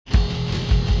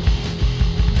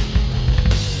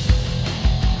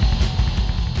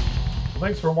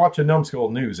Thanks for watching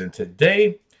Numbskull News, and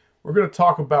today we're going to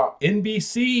talk about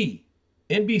NBC.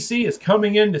 NBC is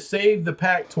coming in to save the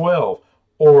Pac-12,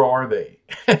 or are they?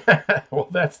 Well,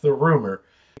 that's the rumor.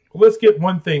 Let's get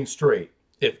one thing straight.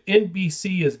 If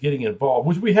NBC is getting involved,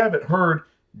 which we haven't heard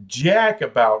jack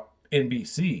about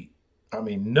NBC, I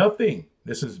mean, nothing.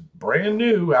 This is brand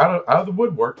new, out of the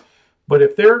woodwork. But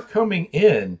if they're coming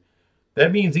in,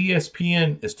 that means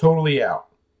ESPN is totally out.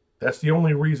 That's the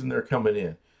only reason they're coming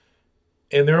in.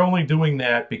 And they're only doing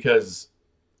that because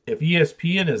if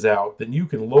ESPN is out, then you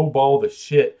can lowball the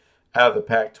shit out of the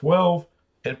Pac-12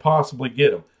 and possibly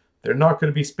get them. They're not going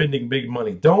to be spending big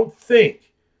money. Don't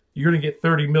think you're going to get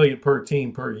 $30 million per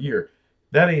team per year.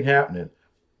 That ain't happening.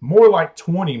 More like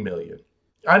 $20 million.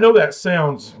 I know that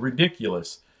sounds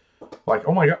ridiculous. Like,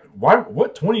 oh my God, why?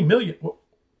 What, $20 million? Well,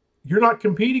 you're not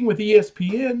competing with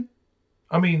ESPN.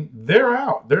 I mean, they're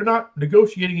out. They're not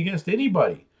negotiating against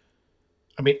anybody.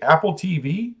 I mean, Apple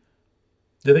TV,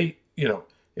 do they,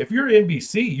 if you're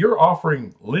NBC, you're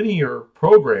offering linear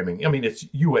programming. I mean, it's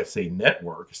USA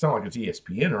Network. It's not like it's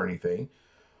ESPN or anything.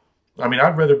 I mean,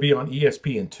 I'd rather be on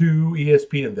ESPN2,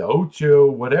 ESPN The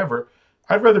Ocho, whatever.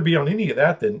 I'd rather be on any of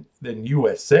that than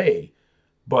USA.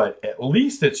 But at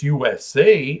least it's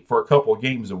USA for a couple of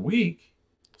games a week.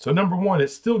 So number one,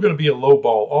 it's still going to be a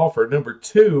low-ball offer. Number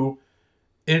two,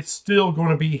 it's still going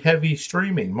to be heavy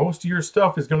streaming. Most of your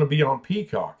stuff is going to be on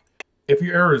Peacock. If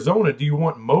you're Arizona, do you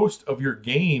want most of your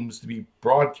games to be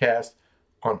broadcast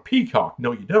on Peacock?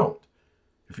 No, you don't.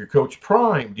 If you're Coach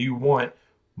Prime, do you want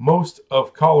most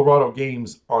of Colorado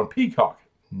games on Peacock?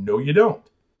 No, you don't.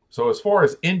 So as far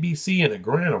as NBC and a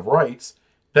grant of rights,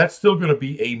 that's still going to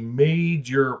be a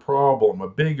major problem, a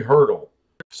big hurdle.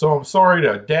 So I'm sorry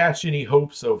to dash any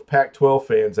hopes of Pac-12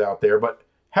 fans out there, but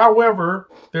however,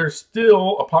 there's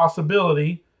still a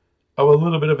possibility of a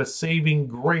little bit of a saving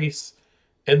grace,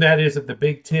 and that is that the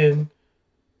Big Ten,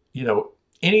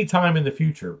 anytime in the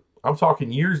future, I'm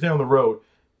talking years down the road,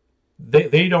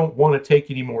 they don't want to take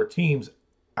any more teams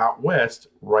out west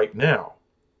right now.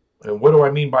 And what do I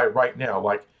mean by right now?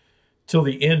 Like, till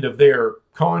the end of their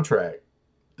contract,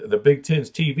 the Big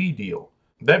Ten's TV deal.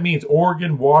 That means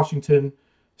Oregon, Washington,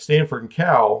 Stanford, and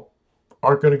Cal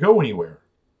aren't going to go anywhere.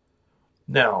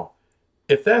 Now,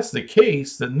 if that's the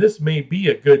case, then this may be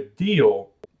a good deal,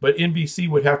 but NBC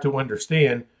would have to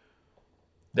understand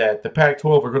that the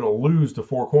Pac-12 are going to lose the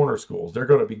Four Corner schools. They're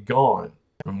going to be gone.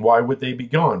 And why would they be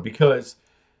gone? Because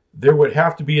there would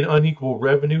have to be an unequal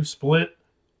revenue split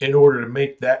in order to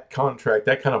make that contract,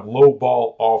 that kind of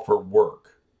low-ball offer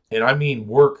work. And I mean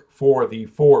work for the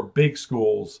four big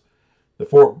schools, the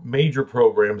four major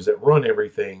programs that run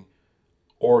everything,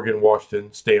 Oregon,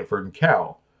 Washington, Stanford, and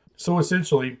Cal. So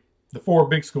essentially, the four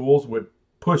big schools would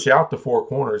push out the Four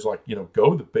Corners, like,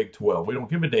 go the Big 12. We don't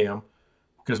give a damn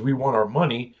because we want our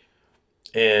money,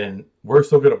 and we're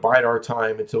still going to bide our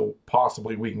time until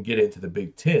possibly we can get into the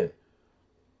Big 10.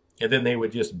 And then they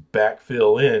would just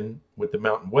backfill in with the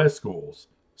Mountain West schools,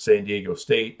 San Diego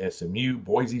State, SMU,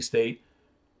 Boise State,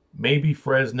 maybe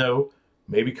Fresno,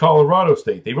 maybe Colorado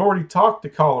State. They've already talked to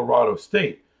Colorado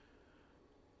State.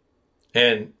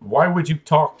 And why would you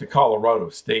talk to Colorado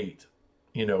State,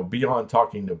 beyond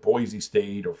talking to Boise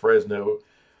State or Fresno?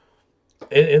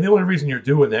 And the only reason you're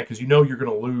doing that, because you're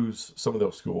going to lose some of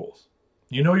those schools.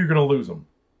 You're going to lose them.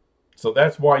 So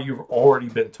that's why you've already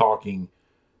been talking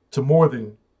to more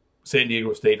than San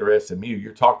Diego State or SMU.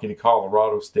 You're talking to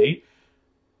Colorado State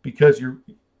because you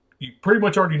pretty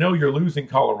much already know you're losing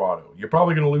Colorado. You're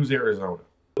probably going to lose Arizona.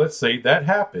 Let's say that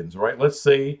happens, right? Let's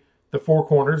say the Four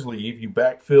Corners leave, you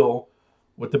backfill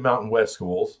with the Mountain West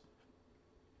schools.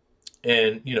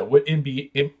 And, would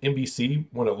NBC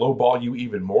want to lowball you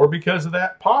even more because of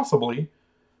that? Possibly.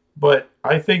 But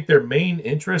I think their main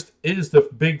interest is the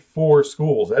big four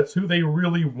schools. That's who they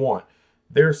really want.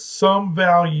 There's some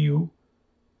value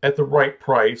at the right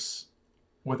price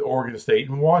with Oregon State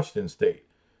and Washington State.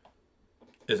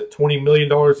 Is it $20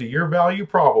 million a year value?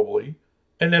 Probably.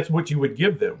 And that's what you would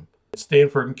give them.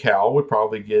 Stanford and Cal would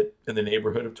probably get in the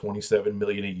neighborhood of $27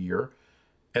 million a year.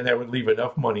 And that would leave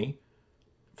enough money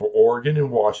for Oregon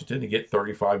and Washington to get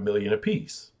 $35 million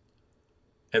apiece.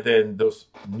 And then those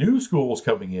new schools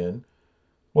coming in,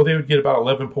 well, they would get about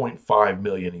 $11.5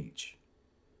 million each,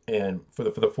 and for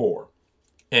the four,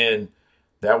 and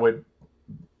that would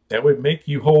make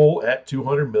you whole at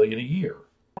 $200 million a year.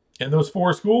 And those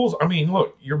four schools, I mean,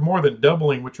 look, you're more than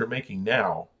doubling what you're making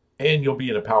now, and you'll be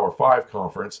in a Power 5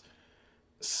 conference,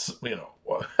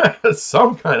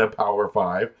 some kind of Power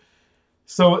 5.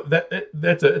 So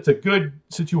it's a good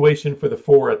situation for the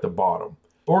four at the bottom.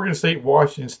 Oregon State,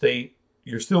 Washington State,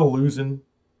 you're still losing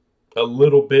a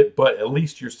little bit, but at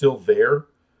least you're still there.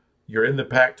 You're in the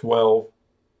Pac-12.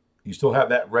 You still have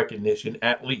that recognition,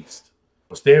 at least.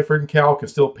 Stanford and Cal can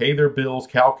still pay their bills.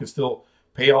 Cal can still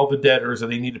pay all the debtors that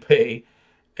they need to pay.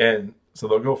 And so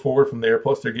they'll go forward from there.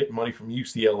 Plus, they're getting money from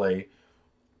UCLA.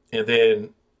 And then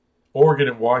Oregon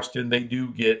and Washington, they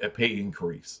do get a pay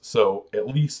increase. So at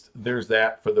least there's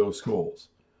that for those schools.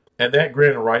 And that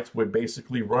grant of rights would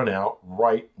basically run out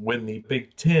right when the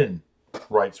Big Ten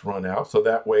rights run out. So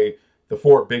that way the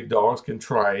four big dogs can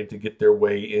try to get their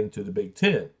way into the Big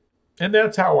Ten. And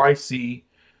that's how I see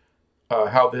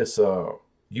how this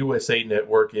USA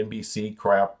Network, NBC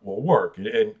crap will work.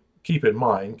 And keep in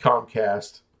mind,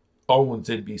 Comcast owns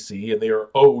NBC, and they are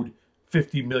owed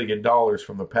 $50 million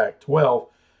from the Pac-12.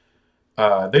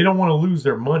 They don't want to lose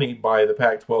their money by the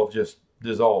Pac-12 just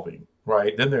dissolving,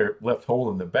 right? Then they're left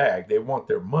holding the bag. They want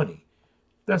their money.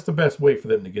 That's the best way for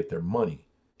them to get their money.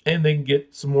 And they can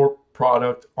get some more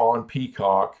product on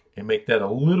Peacock and make that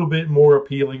a little bit more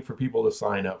appealing for people to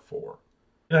sign up for.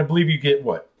 And I believe you get,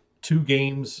 what, two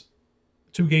games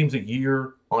a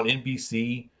year on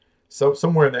NBC, so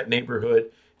somewhere in that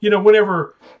neighborhood. You know,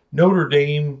 whenever Notre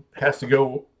Dame has to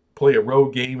go play a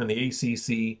road game in the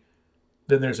ACC,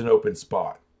 then there's an open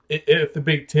spot if the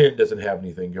Big Ten doesn't have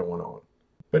anything going on.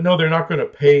 But no, they're not going to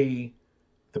pay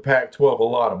the Pac-12 a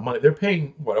lot of money. They're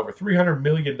paying, what, over $300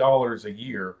 million a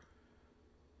year,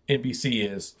 NBC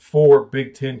is, for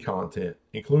Big Ten content,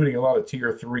 including a lot of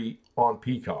Tier 3 on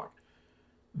Peacock.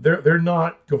 They're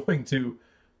not going to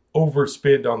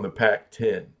overspend on the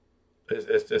Pac-10.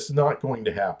 It's not going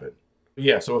to happen.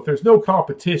 Yeah, so if there's no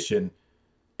competition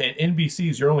and NBC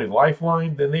is your only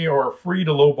lifeline, then they are free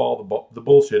to lowball the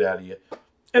bullshit out of you.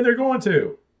 And they're going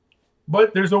to.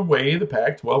 But there's a way the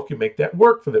Pac-12 can make that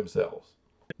work for themselves.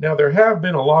 Now, there have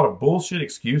been a lot of bullshit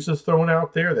excuses thrown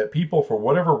out there that people, for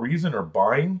whatever reason, are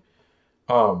buying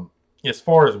as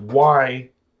far as why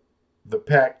the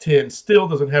Pac-10 still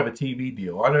doesn't have a TV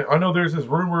deal. I know there's this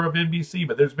rumor of NBC,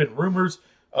 but there's been rumors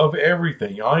of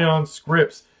everything. Ion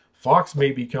Scripts, Fox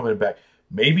may be coming back,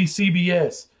 maybe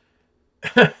CBS.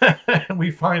 And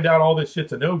we find out all this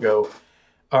shit's a no-go.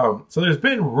 So there's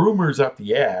been rumors up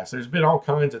the ass. There's been all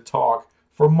kinds of talk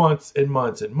for months and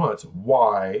months and months.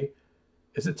 Why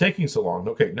is it taking so long?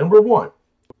 Okay, number one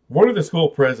of the school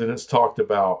presidents talked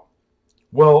about,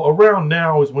 well, around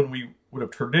now is when we would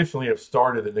have traditionally have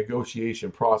started the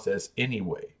negotiation process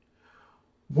anyway.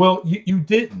 Well, you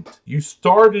didn't. You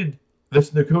started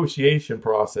this negotiation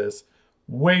process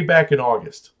way back in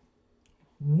August.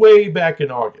 Way back in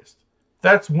August.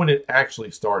 That's when it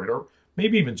actually started, or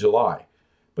maybe even July.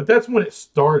 But that's when it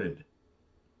started.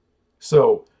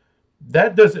 So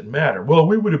that doesn't matter. Well,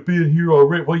 we would have been here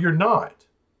already. Well, you're not.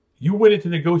 You went into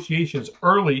negotiations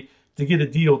early to get a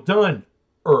deal done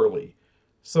early.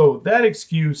 So that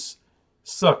excuse,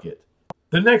 suck it.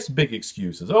 The next big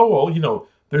excuse is, oh, well, you know,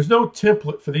 there's no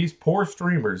template for these poor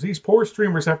streamers. These poor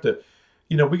streamers have to,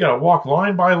 you know, we got to walk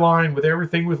line by line with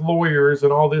everything with lawyers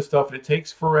and all this stuff, and it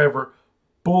takes forever.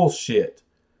 Bullshit.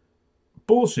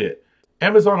 Bullshit.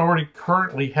 Amazon already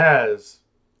currently has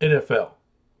NFL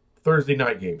Thursday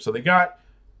night games. So they got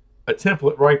a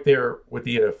template right there with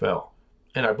the NFL.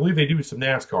 And I believe they do some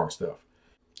NASCAR stuff.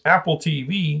 Apple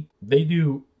TV, they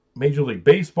do Major League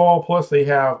Baseball, plus they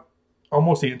have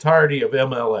almost the entirety of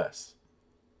MLS.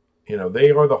 You know, they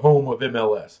are the home of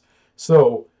MLS.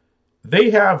 So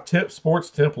they have sports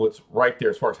templates right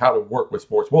there as far as how to work with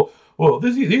sports. Well,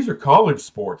 these are college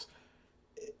sports.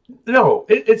 No,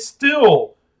 it's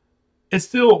still a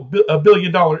 $1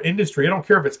 billion industry. I don't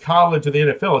care if it's college or the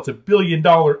NFL. It's a $1 billion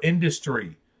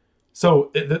industry.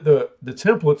 So the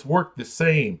templates work the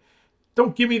same.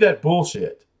 Don't give me that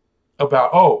bullshit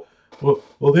about, oh,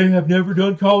 well, they have never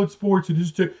done college sports.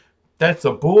 That's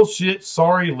a bullshit,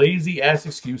 sorry, lazy ass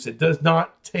excuse. It does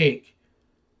not take,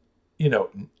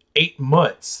 8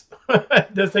 months.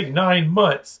 It does take 9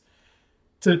 months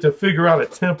to figure out a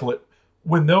template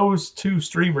when those two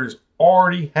streamers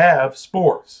already have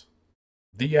sports.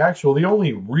 The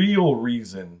only real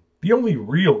reason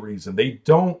they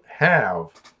don't have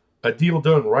a deal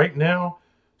done right now,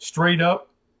 straight up,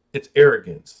 it's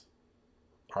arrogance.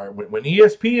 All right, when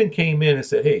ESPN came in and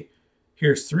said, hey,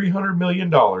 here's $300 million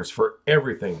for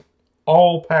everything,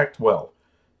 all Pac-12,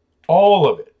 all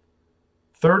of it,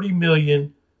 $30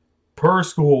 million per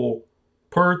school,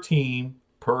 per team,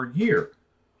 per year.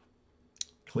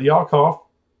 Kliavkoff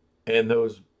and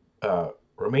those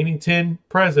remaining 10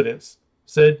 presidents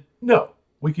said, no,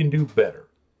 we can do better.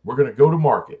 We're going to go to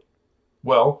market.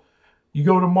 Well, you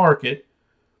go to market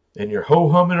and you're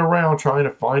ho-humming around trying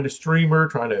to find a streamer,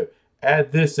 trying to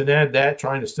add this and add that,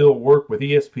 trying to still work with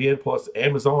ESPN plus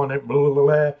Amazon and blah, blah, blah,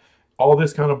 blah. all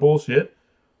this kind of bullshit.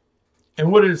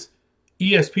 And what does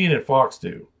ESPN and Fox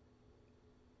do?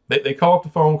 They call up the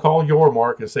phone, call your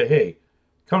mark, and say, hey,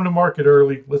 come to market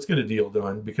early. Let's get a deal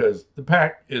done because the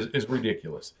pack is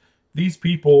ridiculous. These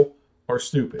people are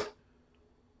stupid.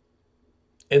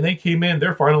 And they came in,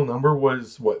 their final number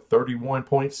was, what,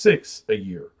 31.6 a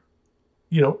year.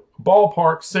 You know,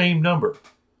 ballpark, same number.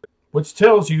 Which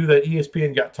tells you that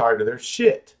ESPN got tired of their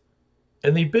shit.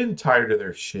 And they've been tired of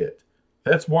their shit.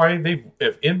 That's why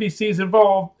if NBC's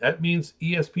involved, that means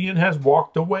ESPN has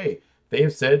walked away. They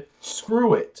have said,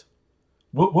 screw it.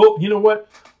 We'll you know what?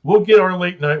 We'll get our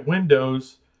late night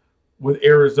windows with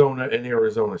Arizona and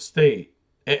Arizona State.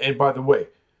 And by the way,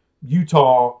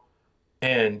 Utah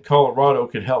and Colorado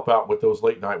can help out with those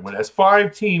late night windows. As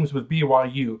 5 teams with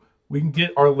BYU, we can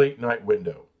get our late night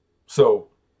window. So,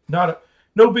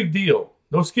 no big deal.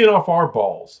 No skin off our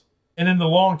balls. And in the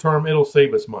long term, it'll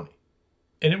save us money.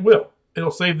 And it will. It'll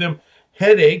save them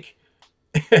headache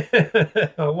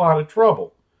and a lot of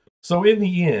trouble. So in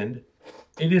the end,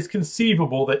 it is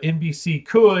conceivable that NBC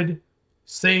could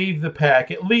save the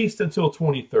pack at least until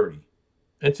 2030.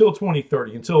 Until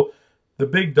 2030. Until the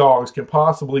big dogs can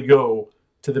possibly go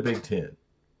to the Big Ten.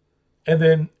 And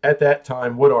then at that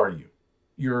time, what are you?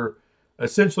 You're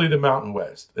essentially the Mountain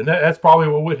West. And that's probably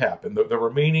what would happen. The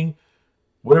remaining,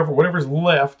 whatever's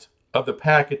left of the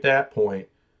pack at that point,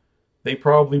 they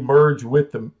probably merge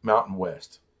with the Mountain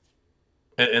West.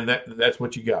 And that's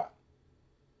what you got.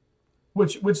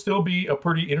 Which would still be a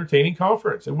pretty entertaining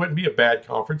conference. It wouldn't be a bad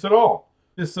conference at all.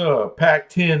 This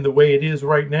Pac-10, the way it is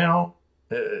right now,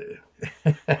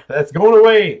 that's going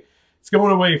away. It's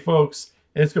going away, folks.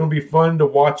 And it's going to be fun to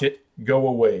watch it go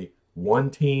away. One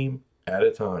team at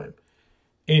a time.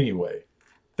 Anyway,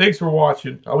 thanks for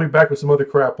watching. I'll be back with some other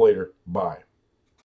crap later. Bye.